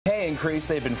increase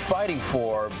they've been fighting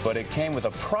for, but it came with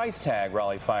a price tag,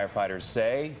 Raleigh firefighters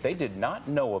say they did not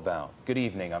know about. Good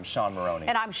evening, I'm Sean Maroney.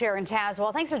 And I'm Sharon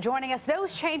Tazwell. Thanks for joining us.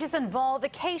 Those changes involve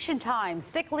vacation time,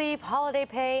 sick leave, holiday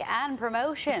pay, and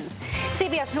promotions.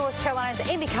 CBS North Carolina's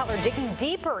Amy Cutler digging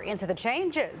deeper into the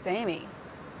changes. Amy.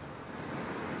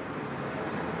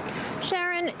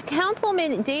 Sharon,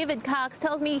 Councilman David Cox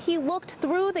tells me he looked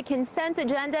through the consent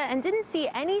agenda and didn't see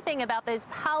anything about this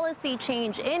policy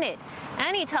change in it.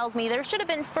 And he tells me there should have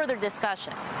been further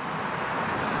discussion.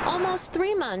 Almost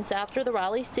 3 months after the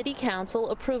Raleigh City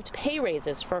Council approved pay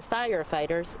raises for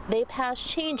firefighters, they passed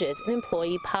changes in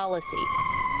employee policy.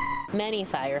 Many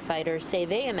firefighters say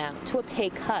they amount to a pay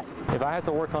cut. If I have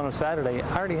to work on a Saturday,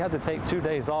 I already have to take 2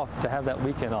 days off to have that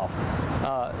weekend off.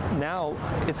 Now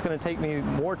it's going to take me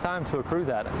more time to accrue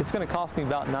that. It's going to cost me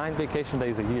about 9 vacation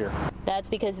days a year. That's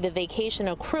because the vacation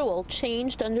accrual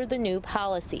changed under the new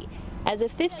policy. As a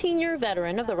 15-year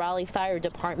veteran of the Raleigh Fire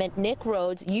Department, Nick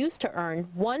Rhodes used to earn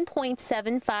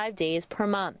 1.75 days per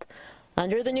month.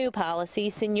 Under the new policy,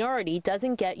 seniority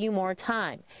doesn't get you more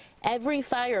time. Every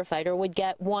firefighter would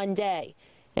get 1 day.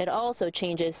 It also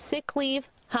changes sick leave,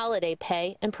 holiday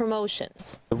pay, and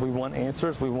promotions. We want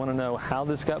answers. We want to know how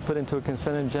this got put into a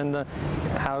consent agenda,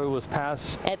 how it was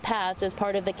passed. It passed as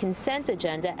part of the consent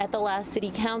agenda at the last City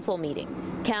Council meeting.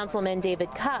 Councilman David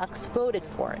Cox voted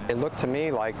for it. It looked to me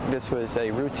like this was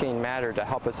a routine matter to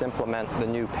help us implement the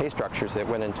new pay structures that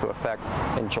went into effect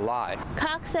in July.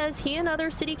 Cox says he and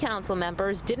other City Council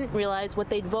members didn't realize what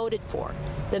they'd voted for.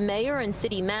 The mayor and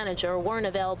city manager weren't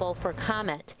available for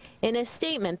comment. In a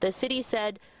statement, the city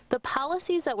said, "The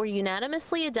policies that were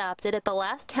unanimously adopted at the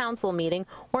last council meeting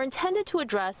were intended to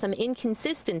address some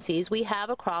inconsistencies we have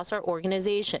across our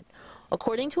organization.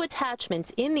 According to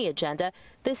attachments in the agenda,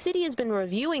 the city has been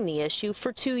reviewing the issue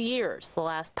for 2 years. The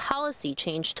last policy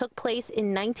change took place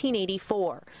in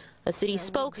 1984. A city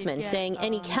spokesman saying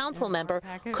any council member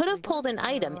could have pulled an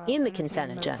item in the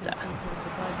consent agenda.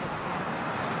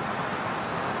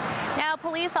 Now,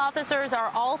 police officers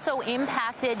are also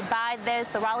impacted by this.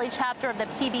 The Raleigh chapter of the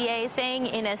PBA saying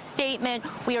in a statement,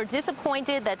 "We are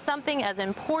disappointed that something as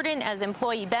important as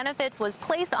employee benefits was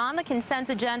placed on the consent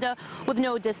agenda with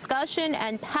no discussion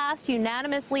and passed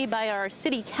unanimously by our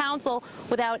city council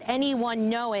without anyone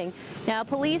knowing." Now,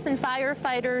 police and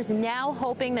firefighters now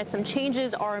hoping that some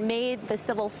changes are made. The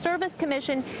Civil Service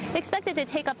Commission expected to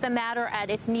take up the matter at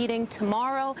its meeting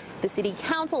tomorrow. The city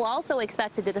council also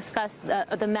expected to discuss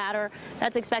the matter.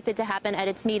 That's expected to happen at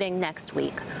its meeting next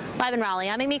week. Live in Raleigh,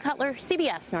 I'm Amy Cutler,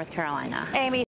 CBS North Carolina. Amy.